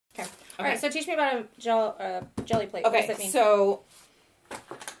All right, so teach me about a jelly plate. Okay, what does that mean? So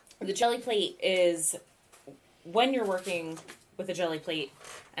the jelly plate is when you're working with a jelly plate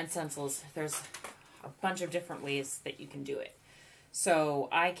and stencils, there's a bunch of different ways that you can do it. So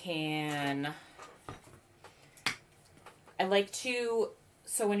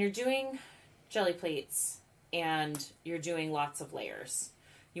so when you're doing jelly plates and you're doing lots of layers,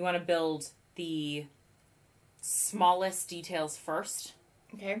 you want to build the smallest details first.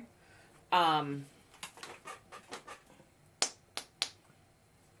 Okay.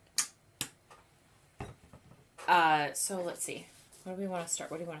 So let's see. What do we want to start?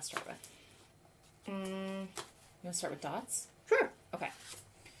 What do you want to start with? You want to start with dots? Sure. Okay.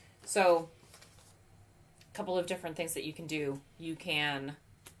 So, a couple of different things that you can do. You can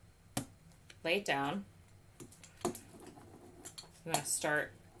lay it down. You want to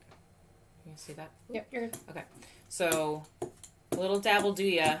start. Can you see that? Yep, you're good. Okay. So, a little dabble do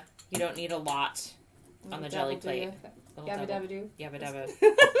ya. You don't need a lot on the jelly plate. Yabba dabba do. Yabba dabba.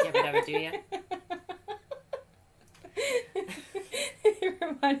 Yabba dabba do ya. It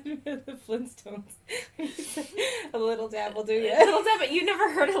reminded me of the Flintstones. A little dabble do ya. A little dabba. You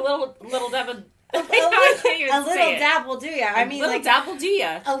never heard a little dabba. A little dabble do ya. I mean, like dabble do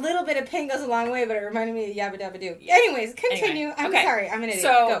ya. A little bit of pain goes a long way, but it reminded me of yabba dabba do. Anyways, continue. Anyway, I'm sorry. I'm an idiot. So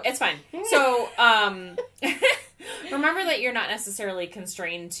Go. it's fine. So remember that you're not necessarily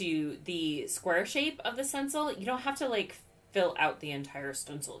constrained to the square shape of the stencil. You don't have to like fill out the entire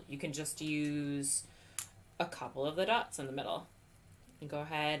stencil. You can just use a couple of the dots in the middle. You can go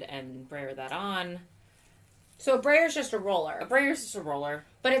ahead and brayer that on. So a brayer's just a roller. A brayer's just a roller.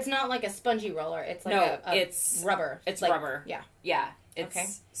 But it's not like a spongy roller. It's like it's rubber. It's like, rubber. Yeah. Yeah. It's, okay.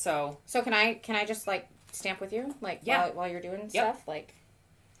 So can I just like stamp with you? Like while you're doing stuff? Like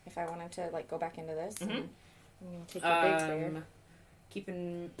if I wanted to like go back into this and take your big sprayer.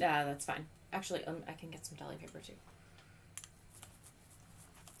 That's fine. Actually, I can get some deli paper too.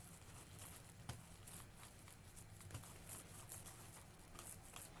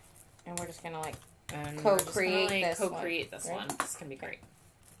 And we're just gonna like co-create this one. This can be great.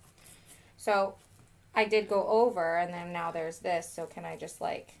 So I did go over, and then now there's this. So can I just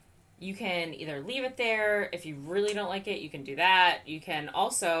like? You can either leave it there. If you really don't like it, you can do that. You can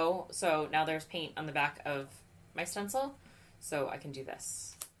also, so now there's paint on the back of my stencil, so I can do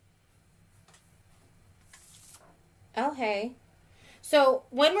this. Oh, hey. So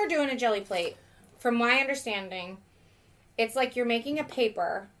when we're doing a jelly plate, from my understanding, it's like you're making a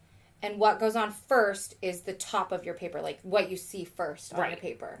paper, and what goes on first is the top of your paper, like what you see first on your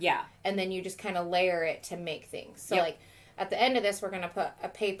paper. Yeah. And then you just kind of layer it to make things. So like at the end of this, we're going to put a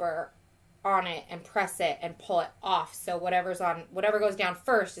paper on it and press it and pull it off. So whatever goes down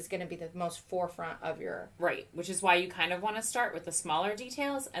first is going to be the most forefront of your... Right. Which is why you kind of want to start with the smaller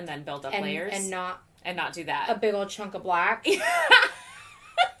details and then build up layers. And not do that. A big old chunk of black.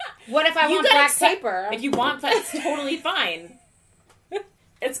 What if I want black paper? If you want, that's totally fine.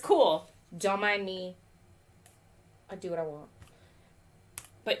 It's cool. Don't mind me. I do what I want.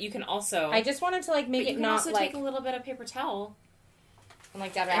 But you can also... I just wanted to like make it not like... You can also take a little bit of paper towel. And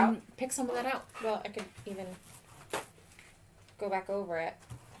like dab it out? Pick some of that out. Well, I could even go back over it.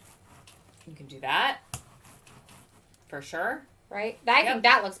 You can do that. For sure. Right? I think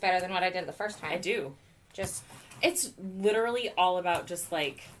that looks better than what I did the first time. I do. It's literally all about just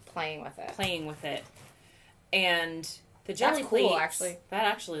like... Playing with it. And... The jelly plates, cool, actually. That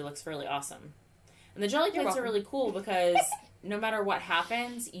actually looks really awesome. And the jelly plates are really cool because no matter what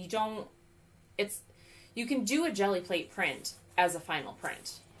happens, you can do a jelly plate print as a final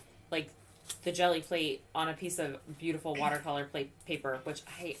print. Like the jelly plate on a piece of beautiful watercolor paper, which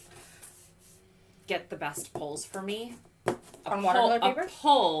I get the best pulls for me. On watercolor paper? A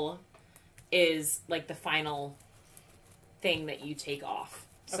pull is like the final thing that you take off.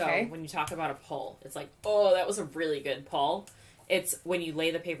 So when you talk about a pull, it's like, oh, that was a really good pull. It's when you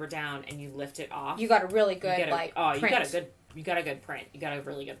lay the paper down and you lift it off. You got a really good print. You got a good print. You got a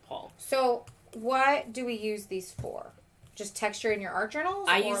really good pull. So what do we use these for? Just texture in your art journals?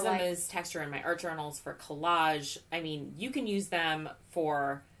 I use them as texture in my art journals for collage. I mean, you can use them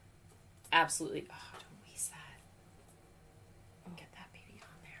for absolutely... Oh, don't waste that. Get that baby on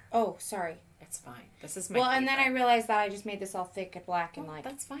there. Oh, sorry. It's fine. This is my favorite. And then I realized that I just made this all thick and black and like...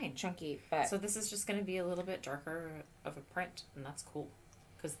 That's fine. Chunky, but... So this is just going to be a little bit darker of a print, and that's cool.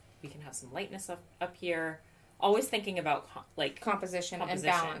 Because we can have some lightness up here. Always thinking about, composition and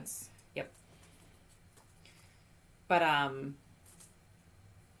balance. Yep. But, I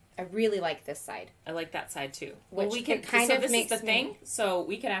really like this side. I like that side, too. Which we can this is the thing. So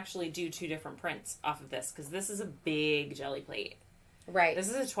we could actually do two different prints off of this, because this is a big jelly plate. Right. This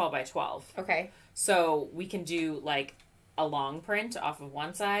is a 12 by 12. Okay. So we can do like a long print off of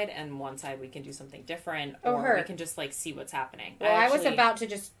one side, and one side we can do something different, or we can just like see what's happening. Well, I was about to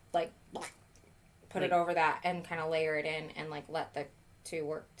just like put it over that and kind of layer it in and like let the two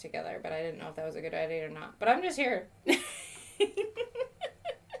work together, but I didn't know if that was a good idea or not. But I'm just here. That's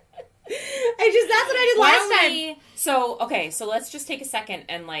what I did last time. So let's just take a second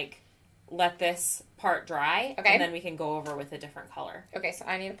and like let this part dry, okay, and then we can go over with a different color. Okay, so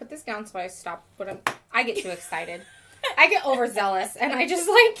I need to put this down so I stop. I get too excited. I get overzealous, and I just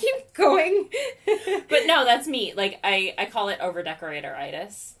like keep going. But no, that's me. Like I call it over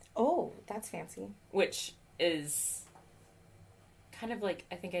decorator-itis. Oh, that's fancy. Which is kind of like,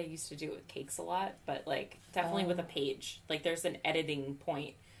 I think I used to do it with cakes a lot, but like definitely with a page. Like there's an editing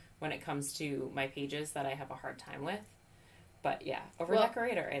point when it comes to my pages that I have a hard time with. But yeah, over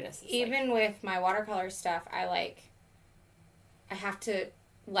decorator-itis. Even with my watercolor stuff, I have to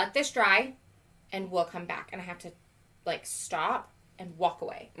let this dry and we'll come back. And I have to like stop and walk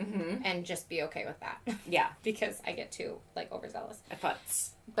away and just be okay with that. Yeah. Because I get too like overzealous.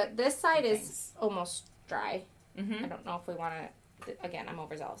 But this side is almost dry. I don't know if we want to, again, I'm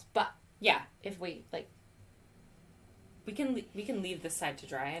overzealous. But yeah, if we like, we can leave this side to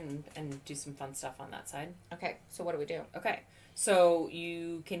dry and do some fun stuff on that side. Okay, so what do we do? Okay, so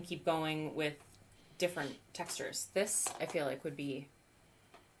you can keep going with different textures. This, I feel like, would be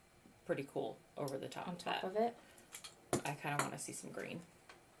pretty cool over the top. On top of it? I kind of want to see some green.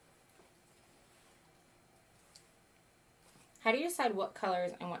 How do you decide what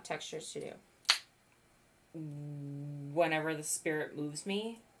colors and what textures to do? Whenever the spirit moves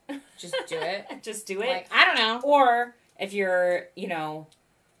me. Just do it? Just do it. Like, I don't know. Or if you're,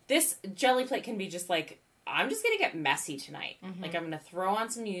 this jelly plate can be just like, I'm just going to get messy tonight. Like, I'm going to throw on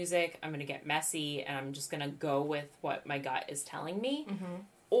some music, I'm going to get messy, and I'm just going to go with what my gut is telling me.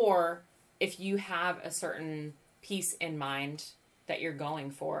 Or if you have a certain piece in mind that you're going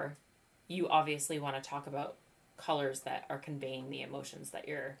for, you obviously want to talk about colors that are conveying the emotions that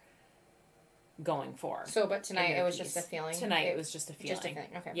you're going for. So, but tonight it was just a feeling? Tonight it was just a feeling. Just a feeling,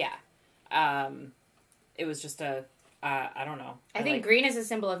 okay. Yeah. It was just a, I don't know. I think green is a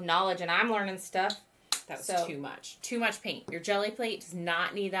symbol of knowledge, and I'm learning stuff. That was too much. Too much paint. Your jelly plate does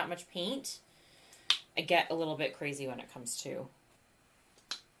not need that much paint. I get a little bit crazy when it comes to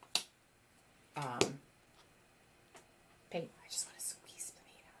paint. I just want to squeeze the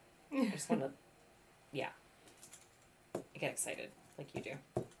paint out. I just want to, yeah. I get excited like you do.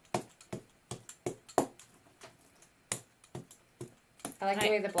 I like the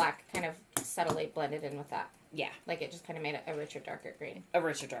way the black kind of subtly blended in with that. Yeah. Like it just kind of made it a richer, darker green. A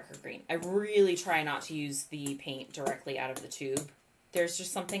richer, darker green. I really try not to use the paint directly out of the tube. There's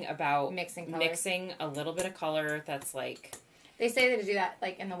just something about mixing a little bit of color that's like... They say that to do that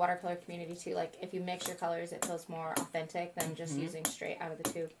like in the watercolor community too. Like if you mix your colors, it feels more authentic than just using straight out of the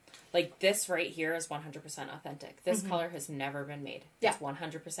tube. Like this right here is 100% authentic. This color has never been made. Yeah. It's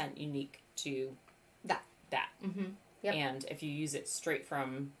 100% unique to that. Yep. And if you use it straight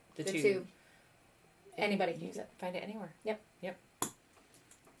from the tube, anybody can use it. Find it anywhere. Yep. Yep.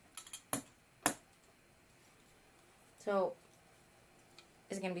 So,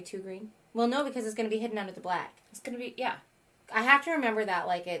 is it going to be too green? Well, no, because it's going to be hidden under the black. It's going to be, yeah. I have to remember that,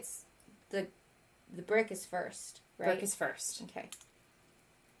 like, it's, the brick is first, right? Brick is first. Okay.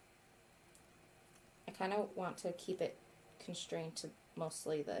 I kind of want to keep it constrained to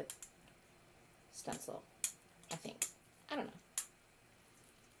mostly the stencil, I think. I don't know.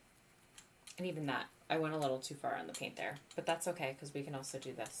 And even that, I went a little too far on the paint there. But that's okay, because we can also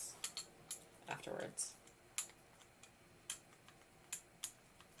do this afterwards.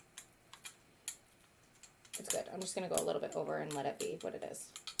 It's good. I'm just going to go a little bit over and let it be what it is.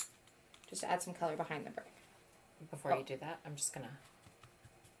 Just to add some color behind the brick. Before you do that, I'm just going to...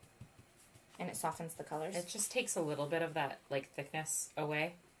 And it softens the colors? It just takes a little bit of that, like, thickness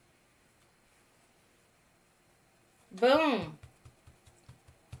away. Boom!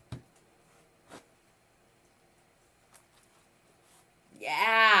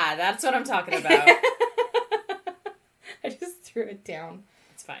 Yeah, that's what I'm talking about. I just threw it down.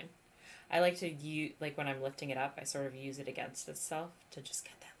 It's fine. I like to use, like when I'm lifting it up, I sort of use it against itself to just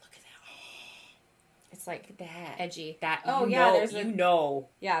get that look at that. Oh, it's like that edgy. That there's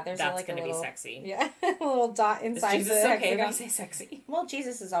that's like going to be sexy. Yeah, a little dot inside. Is Jesus okay if I say sexy? Well,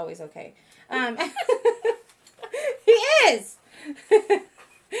 Jesus is always okay. He is.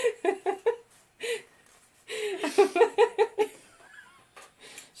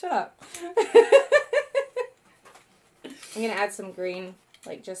 Shut up. I'm gonna add some green,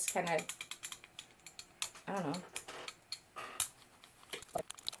 like just kind of, I don't know.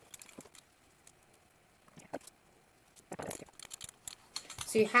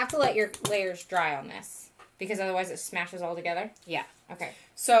 So you have to let your layers dry on this because otherwise it smashes all together? Yeah. Okay.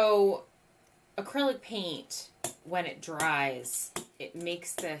 So acrylic paint, when it dries, it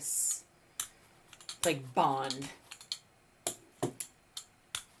makes this like bond.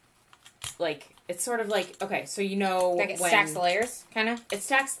 Like, it's sort of like, okay, so you know like it stacks layers, kind of? It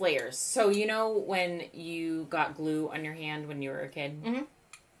stacks layers. So you know when you got glue on your hand when you were a kid? Mm-hmm.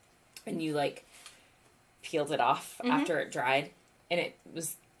 And you, like, peeled it off after it dried? And it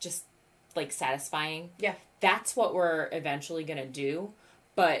was just, like, satisfying? Yeah. That's what we're eventually going to do.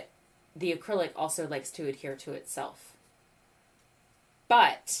 But the acrylic also likes to adhere to itself.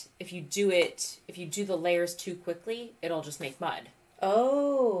 But if you do the layers too quickly, it'll just make mud.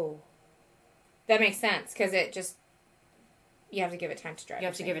 Oh. That makes sense, because you have to give it time to dry. You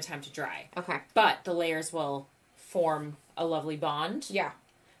have to give it time to dry. Okay. But the layers will form a lovely bond. Yeah.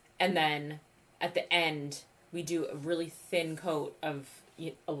 And then at the end, we do a really thin coat of,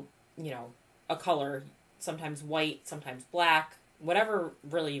 a color, sometimes white, sometimes black, whatever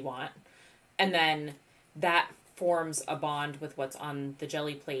really you want. And then that forms a bond with what's on the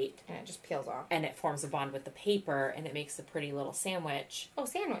jelly plate. And it just peels off. And it forms a bond with the paper, and it makes a pretty little sandwich. Oh,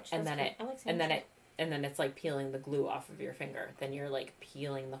 sandwich. And That's then cool. I like sandwich. and then it's like peeling the glue off of your finger. Then you're like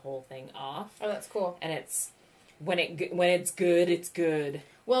peeling the whole thing off. Oh, that's cool. And it's when it's good, it's good.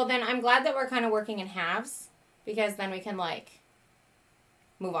 Well, then I'm glad that we're kind of working in halves, because then we can like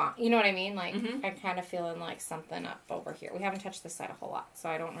move on. You know what I mean? Like I'm kind of feeling like something up over here. We haven't touched this side a whole lot, so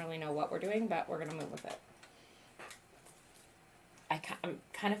I don't really know what we're doing, but we're gonna move with it. I'm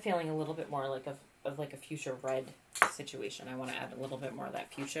kind of feeling a little bit more like of like a fuchsia red situation. I want to add a little bit more of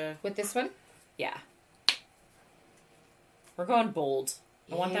that fuchsia. With this one? Yeah. We're going bold.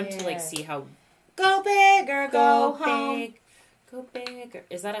 I want them to like see how... Go big or go home. Big. Go big.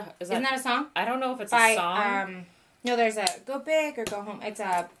 Isn't that a song? I don't know if it's a song. No, there's a go big or go home. It's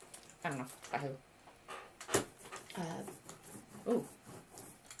a... I don't know. By who? Ooh.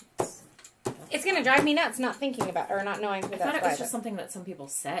 It's going to drive me nuts not thinking about or not knowing who that's by. I thought it was just something that some people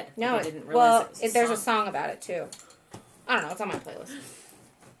said. No, I didn't realize it was there's a song about it too. I don't know. It's on my playlist.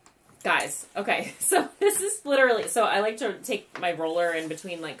 Guys, okay. So this is literally... So I like to take my roller in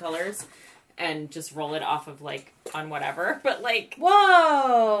between like colors and just roll it off of like on whatever. But like...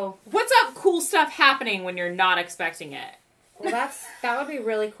 Whoa! What's up cool stuff happening when you're not expecting it? Well, that would be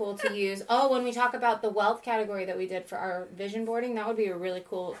really cool to use. Oh, when we talk about the wealth category that we did for our vision boarding, that would be a really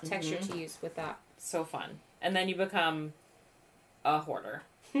cool texture to use with that. So fun. And then you become a hoarder.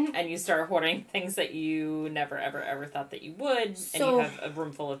 And you start hoarding things that you never, ever, ever thought that you would. And you have a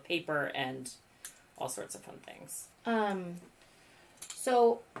room full of paper and all sorts of fun things.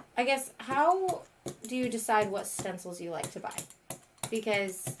 So, I guess, how do you decide what stencils you like to buy?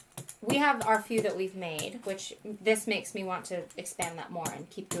 Because... we have our few that we've made, which this makes me want to expand that more and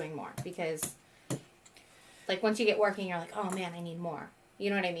keep doing more. Because, like, once you get working, you're like, oh, man, I need more. You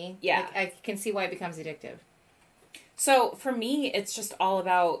know what I mean? Yeah. Like, I can see why it becomes addictive. So, for me, it's just all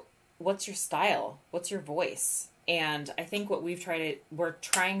about what's your style? What's your voice? And I think what we're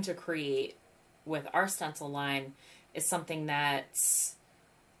trying to create with our stencil line is something that's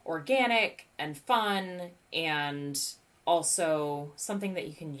organic and fun and... also something that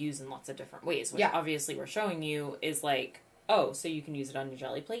you can use in lots of different ways, which obviously we're showing you is like, oh, so you can use it on your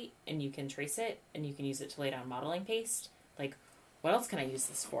jelly plate and you can trace it and you can use it to lay down modeling paste. Like, what else can I use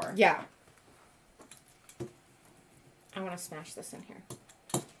this for? Yeah. I want to smash this in here.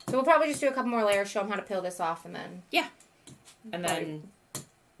 So we'll probably just do a couple more layers, show them how to peel this off, and then... yeah. And then...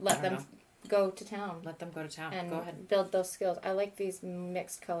 let them go to town. Let them go to town. And go ahead. Build those skills. I like these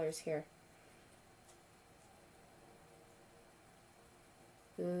mixed colors here.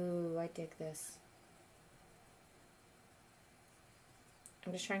 Ooh, I dig this.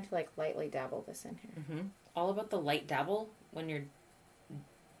 I'm just trying to, like, lightly dabble this in here. Mm-hmm. All about the light dabble when you're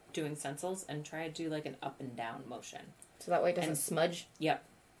doing stencils, and try to do, like, an up and down motion. So that way it doesn't smudge? Yep.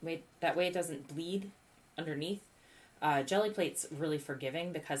 That way it doesn't bleed underneath. Gelli-Plate's really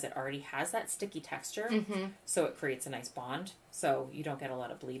forgiving because it already has that sticky texture, so it creates a nice bond, so you don't get a lot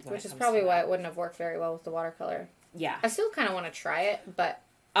of bleed when it comes to that. Which is probably why it wouldn't have worked very well with the watercolor. Yeah. I still kind of want to try it, but...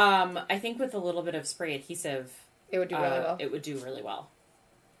 I think with a little bit of spray adhesive... it would do really well. It would do really well.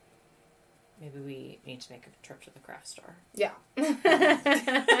 Maybe we need to make a trip to the craft store. Yeah.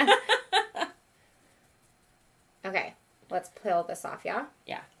 Okay. Let's peel this off, yeah?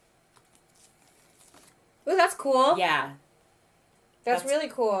 Yeah. Ooh, that's cool. Yeah. That's really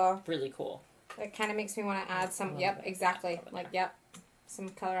cool. Really cool. It kind of makes me want to add some... Yep, exactly. Like, yep. Some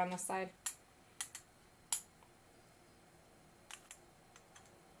color on this side.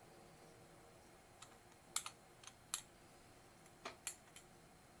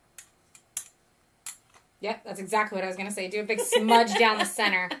 Yep, that's exactly what I was going to say. Do a big smudge down the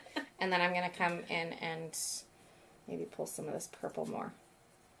center. And then I'm going to come in and maybe pull some of this purple more.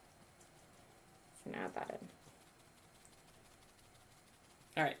 And add that in.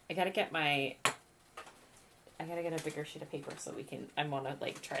 All right, I got to get a bigger sheet of paper so we can, I want to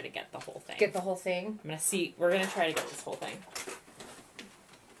like try to get the whole thing. Get the whole thing? I'm going to see, we're going to try to get this whole thing.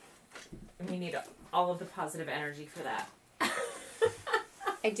 And we need all of the positive energy for that.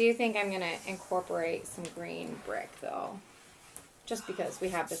 I do think I'm going to incorporate some green brick, though. Just because we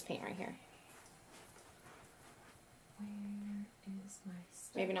have this paint right here. Where is my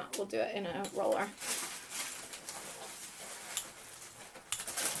stuff? Maybe not. We'll do it in a roller.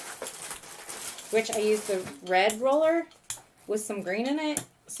 Which I used the red roller with some green in it.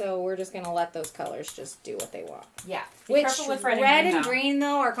 So we're just going to let those colors just do what they want. Yeah. Which red and green,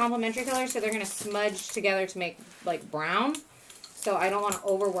 though, are complementary colors. So they're going to smudge together to make, like, brown. So I don't want to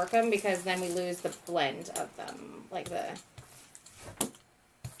overwork them because then we lose the blend of them. Like the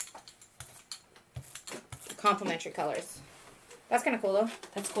complementary colors. That's kind of cool, though.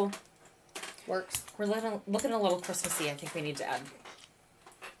 That's cool. Works. We're looking a little Christmassy. I think we need to add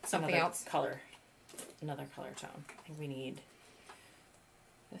something else. Color. Another color tone. I think we need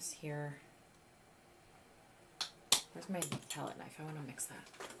this here. Where's my palette knife? I want to mix that.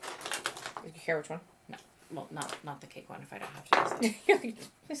 Do you care which one? No. Well, not the cake one if I don't have to use it.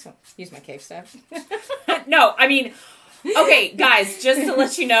 Just use my cake stuff. No, I mean, okay, guys, just to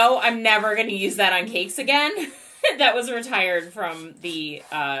let you know, I'm never going to use that on cakes again. That was retired from the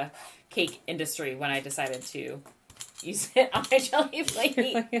cake industry when I decided to use it on my jelly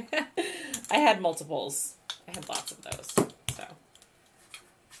plate. I had multiples. I had lots of those. So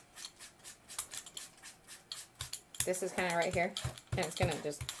this is kind of right here, and it's going to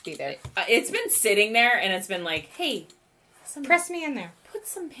just be there. It's been sitting there, and it's been like, hey, press me in there. Put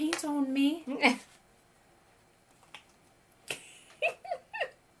some paint on me.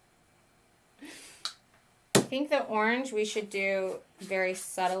 I think the orange we should do very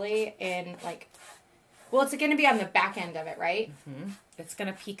subtly in, like, well, it's going to be on the back end of it, right? Mm-hmm. It's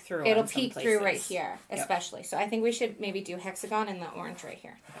going to peek through. It'll peek through right here, especially. Yep. So I think we should maybe do hexagon in the orange right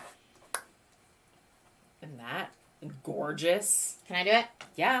here. Okay. And that, gorgeous. Can I do it?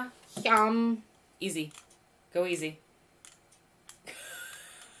 Yeah. Yum. Easy. Go easy.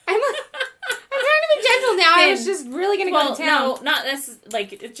 I'm trying to be gentle now. Thin. I was just really going to go to town. No, not this.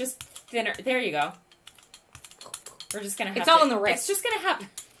 Like, it's just thinner. There you go. We're just going to have It's all in the wrist. It's just going to happen.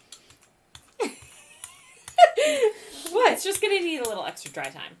 What? It's just going to need a little extra dry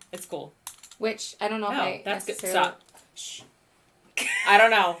time. It's cool. Which, I don't know if I that's necessarily... good. Stop. Shh. I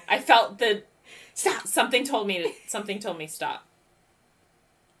don't know. I felt the... Stop. Something told me stop.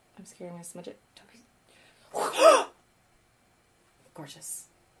 I'm scared I'm going to smudge it. Gorgeous.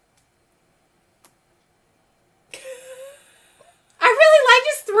 I really like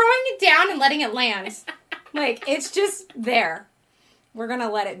just throwing it down and letting it land. Like, it's just there. We're going to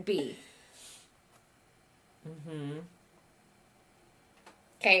let it be. Mm-hmm.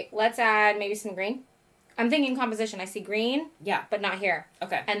 Okay, let's add maybe some green. I'm thinking composition. I see green. Yeah. But not here.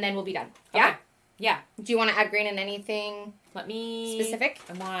 Okay. And then we'll be done. Yeah? Okay. Yeah. Do you want to add green in anything specific?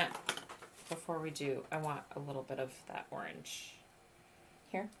 Before we do, I want a little bit of that orange.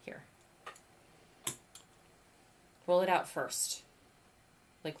 Here? Here. Roll it out first.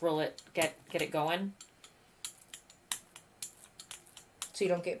 Like, roll it, get it going. So you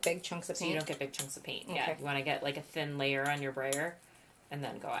don't get big chunks of paint? So you don't get big chunks of paint. Okay. Yeah, you want to get like a thin layer on your brayer and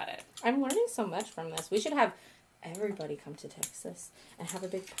then go at it. I'm learning so much from this. We should have everybody come to Texas and have a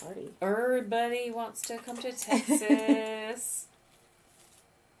big party. Everybody wants to come to Texas.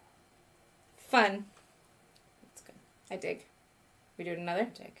 Fun. That's good. I dig. We do another?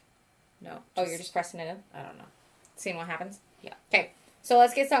 Dig. No. Oh, you're just pressing it in? I don't know. Seeing what happens? Yeah. Okay. So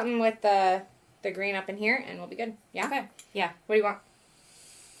let's get something with the green up in here and we'll be good. Yeah? Okay. Yeah. What do you want?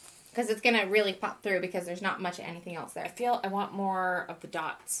 Because it's going to really pop through because there's not much of anything else there. I want more of the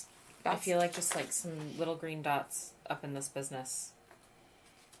dots. I feel like just like some little green dots up in this business.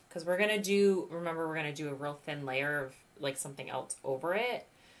 Because we're going to do a real thin layer of like something else over it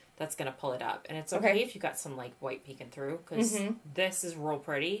that's going to pull it up. And it's okay if you got some like white peeking through because this is real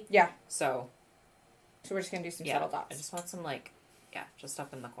pretty. Yeah. So we're just going to do some subtle dots. I just want some like, just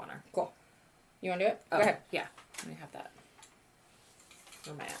up in the corner. Cool. You want to do it? Oh, go ahead. Yeah. Let me have that.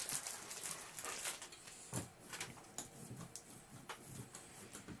 Where am I at?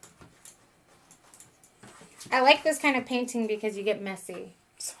 I like this kind of painting because you get messy.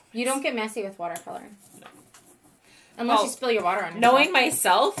 So you don't get messy with watercolor. No. Unless you spill your water on yourself. Knowing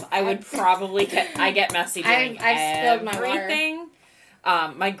myself, I would probably get messy doing I've spilled my water. everything.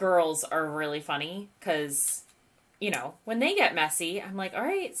 My girls are really funny because, you know, when they get messy, I'm like, all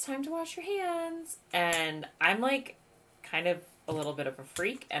right, it's time to wash your hands. And I'm like kind of a little bit of a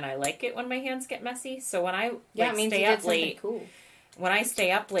freak, and I like it when my hands get messy. So when I stay up late, cool. When I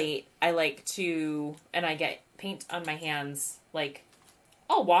stay up late, I like to, and I get paint on my hands, like,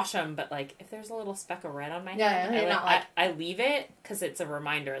 I'll wash them, but like if there's a little speck of red on my hand, I leave it because it's a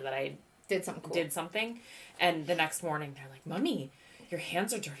reminder that I did something cool. And the next morning they're like, Mommy, your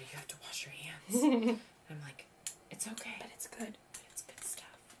hands are dirty. You have to wash your hands. I'm like, it's okay, but it's good. It's good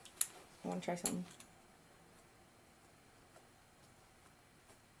stuff. I want to try something.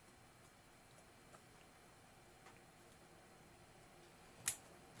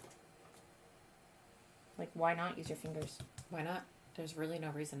 Like, why not use your fingers? Why not? There's really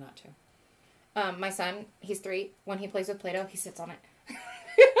no reason not to. My son, he's 3. When he plays with Play-Doh, he sits on it.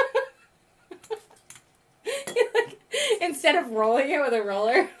 Instead of rolling it with a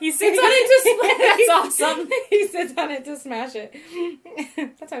roller, he sits on it to smash. That's awesome. He sits on it to smash it.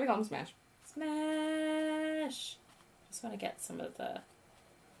 That's why we call him Smash. Smash. Just want to get some of the...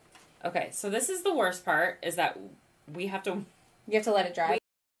 Okay, so this is the worst part, is that we have to... You have to let it dry.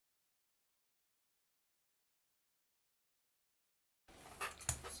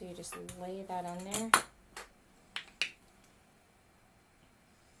 So you just lay that on there.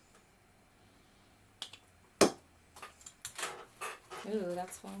 Ooh,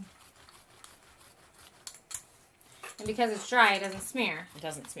 that's fun. And because it's dry, it doesn't smear. It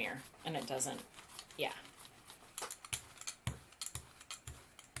doesn't smear. And it doesn't... Yeah.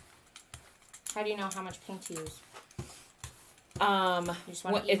 How do you know how much paint to use? You just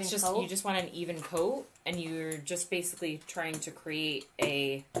want you just want an even coat, and you're just basically trying to create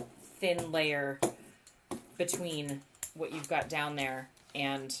a thin layer between what you've got down there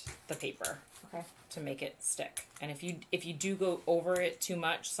and the paper. Okay. To make it stick. And if you do go over it too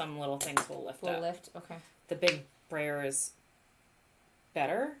much, some little things will lift up. Okay. The big brayer is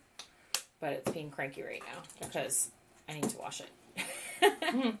better, but it's being cranky right now because I need to wash it.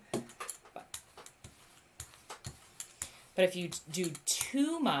 But if you do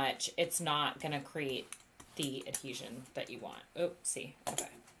too much, it's not going to create the adhesion that you want. Oh, see. Okay.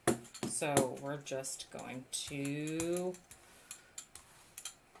 So we're just going to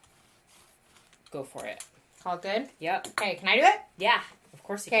go for it. All good? Yep. Okay, can I do it? Yeah. Of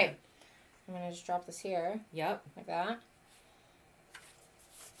course you can. I'm going to just drop this here. Yep. Like that.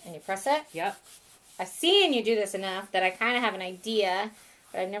 And you press it? Yep. I've seen you do this enough that I kind of have an idea,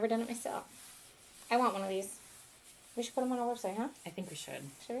 but I've never done it myself. I want one of these. We should put them on our website, huh? I think we should.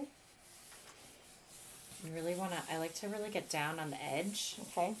 Should we? You really want to... I like to really get down on the edge.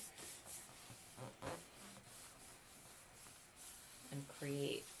 Okay. And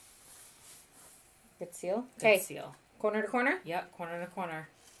create... Good seal. Okay. Good seal. Corner to corner? Yep, corner to corner.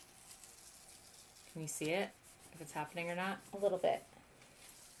 Can you see it? If it's happening or not? A little bit.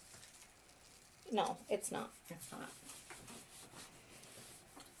 No, it's not. It's not.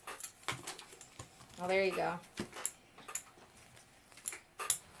 Oh, there you go.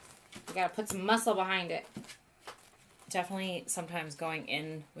 You gotta put some muscle behind it. Definitely sometimes going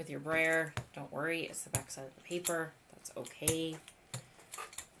in with your brayer. Don't worry, it's the back side of the paper. That's okay.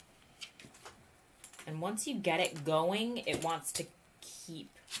 And once you get it going, it wants to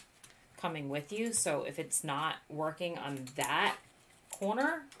keep coming with you. So if it's not working on that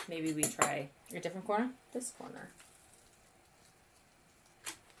corner, maybe we try a different corner? This corner.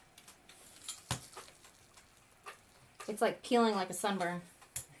 It's like peeling like a sunburn.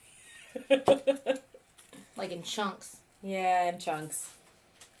 Like in chunks. Yeah, in chunks.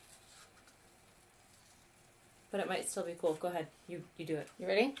 But it might still be cool. Go ahead. You do it. You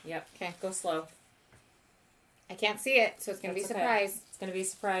ready? Yep. Okay. Go slow. I can't see it, so it's going to be a surprise. Okay. It's going to be a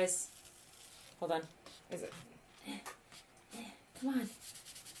surprise. Hold on. Is it? Come on.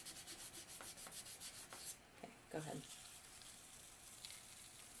 Okay, go ahead.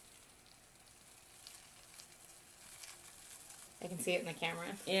 I can see it in the camera.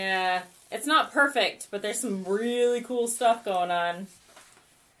 Yeah. It's not perfect, but there's some really cool stuff going on.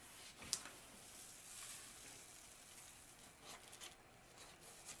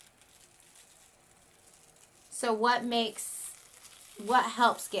 So what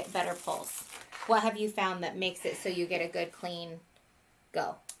helps get better pulls? What have you found that makes it so you get a good, clean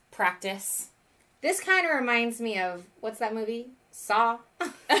go? Practice. This kind of reminds me of, what's that movie? Saw?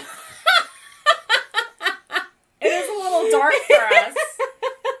 It is a little dark for us.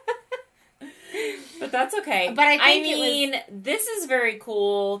 But that's okay. But I mean, this is very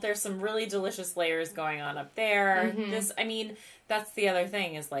cool. There's some really delicious layers going on up there. Mm-hmm. That's the other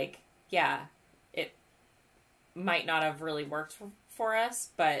thing is like, yeah, it might not have really worked for us,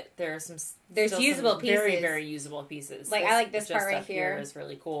 but there's usable pieces. Very, very usable pieces. Like, I like this part right here is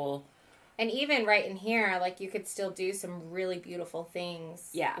really cool. And even right in here, like, you could still do some really beautiful things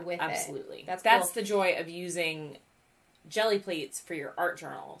with it. Absolutely. That's cool. the joy of using Gelli-Plates for your art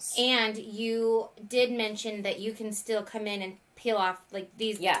journals. And you did mention that you can still come in and peel off, like,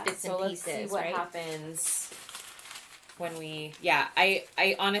 these bits and pieces, let's see what happens when we... Yeah,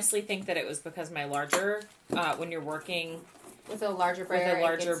 I honestly think that it was because my larger... when you're working... With a larger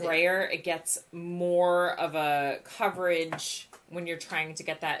brayer, it gets more of a coverage... when you're trying to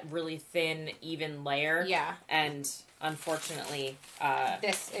get that really thin, even layer. Yeah. And unfortunately,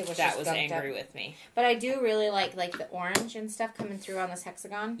 that was angry with me. But I do really like the orange and stuff coming through on this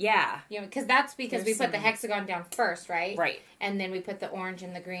hexagon. Yeah. You know, because we put the hexagon down first, right? Right. And then we put the orange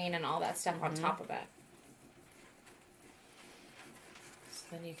and the green and all that stuff on top of it. So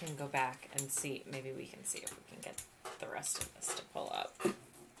then you can go back and see, maybe we can see if we can get the rest of this to pull up.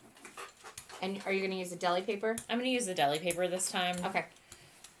 And are you going to use the deli paper? I'm going to use the deli paper this time. Okay.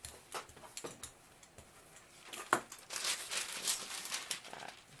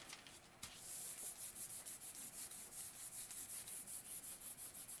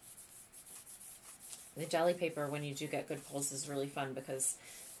 The deli paper, when you do get good pulls, is really fun because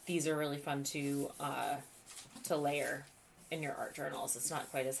these are really fun to layer in your art journals. It's not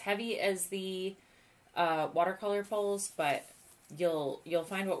quite as heavy as the watercolor pulls, but you'll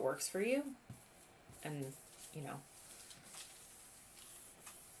find what works for you. And, you know.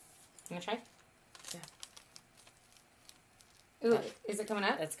 You want to try? Yeah. Ooh, is it coming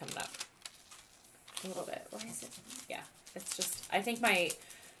up? It's coming up. A little bit. Where is it? Yeah. It's just, I think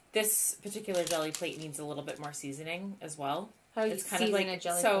this particular jelly plate needs a little bit more seasoning as well. How it's kind of like, a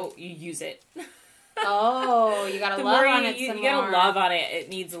jelly plate? You use it. Oh, you gotta love on it some more. You gotta love on it. It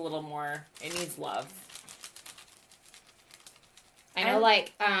needs a little more. It needs love. I know,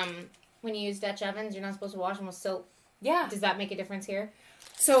 when you use Dutch ovens, you're not supposed to wash them with soap. Yeah. Does that make a difference here?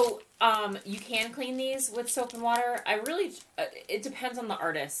 So, you can clean these with soap and water. It depends on the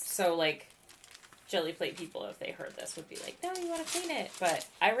artist. So, like, jelly plate people, if they heard this, would be like, no, you want to clean it. But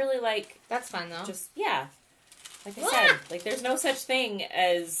I really like... That's fun, though. Like I said, like, there's no such thing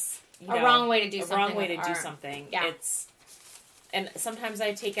as, a wrong way to do something. A wrong way to do something. Yeah. And sometimes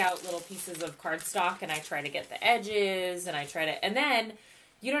I take out little pieces of cardstock and I try to get the edges and then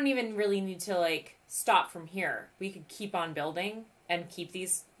you don't even really need to, like, stop from here. We could keep on building and keep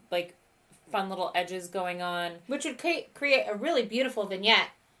these, like, fun little edges going on. Which would create a really beautiful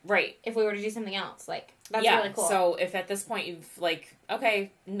vignette. Right. If we were to do something else. Like, that's really cool. So if at this point you've, like,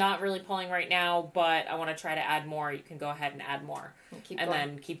 okay, not really pulling right now, but I want to try to add more, you can go ahead and add more. And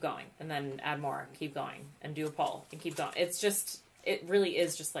then keep going. And then add more, keep going. And do a pull and keep going. It's just, it really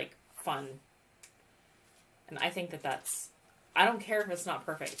is just, like, fun. And I think that's... I don't care if it's not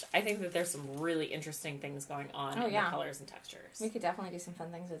perfect. I think that there's some really interesting things going on in the colors and textures. We could definitely do some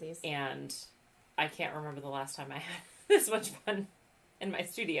fun things with these. And I can't remember the last time I had this much fun in my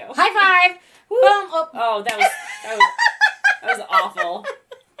studio. High five! Boom! Oh, that was awful.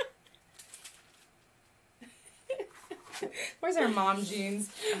 Where's our mom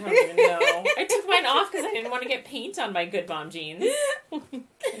jeans? I don't even know. I took mine off because I didn't want to get paint on my good mom jeans. Trying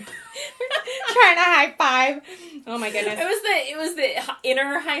to high five. Oh my goodness. It was the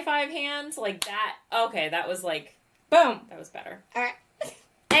inner high five hand, like that. Okay, that was like, boom. That was better. All right.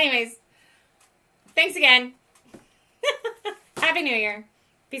 Anyways, thanks again. Happy New Year.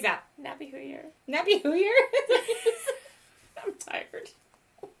 Peace out. Nappy New Year. Nappy New Year. I'm tired.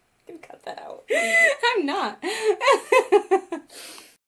 You can cut that out. I'm not.